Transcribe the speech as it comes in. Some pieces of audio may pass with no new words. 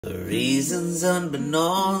The reasons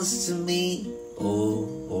unbeknownst to me. Oh,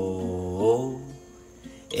 oh, oh.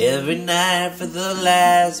 Every night for the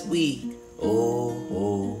last week. Oh,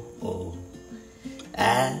 oh, oh.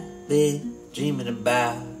 I've been dreaming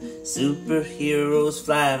about superheroes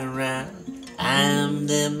flying around. I'm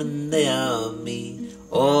them and they are me,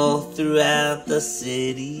 all throughout the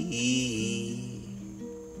city.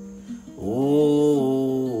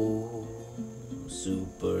 Oh,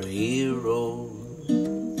 superheroes.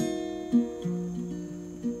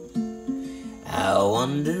 I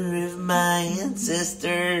wonder if my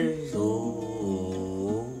ancestors,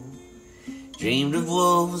 dreamed of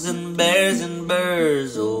wolves and bears and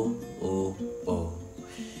birds,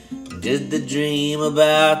 Did they dream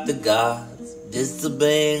about the gods,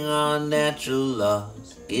 disobeying our natural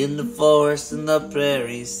laws, in the forest and the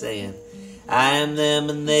prairie, saying, I am them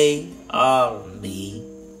and they are me.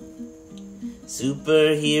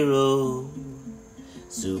 Superhero,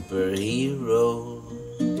 superhero.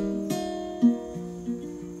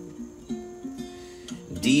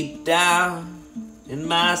 Deep down in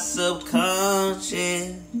my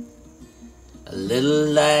subconscious, a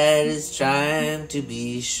little light is trying to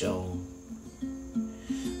be shown,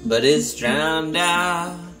 but it's drowned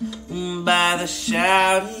out by the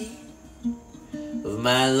shouting of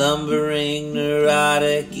my lumbering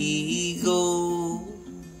neurotic ego.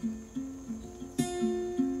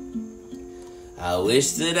 I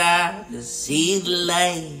wish that I could see the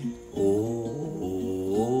light,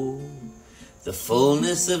 the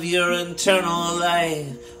fullness of your internal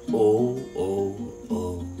life,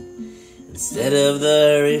 Instead of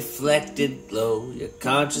the reflected glow, your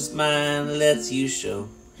conscious mind lets you show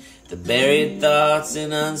the buried thoughts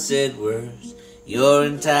and unsaid words, your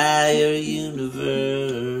entire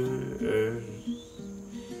universe.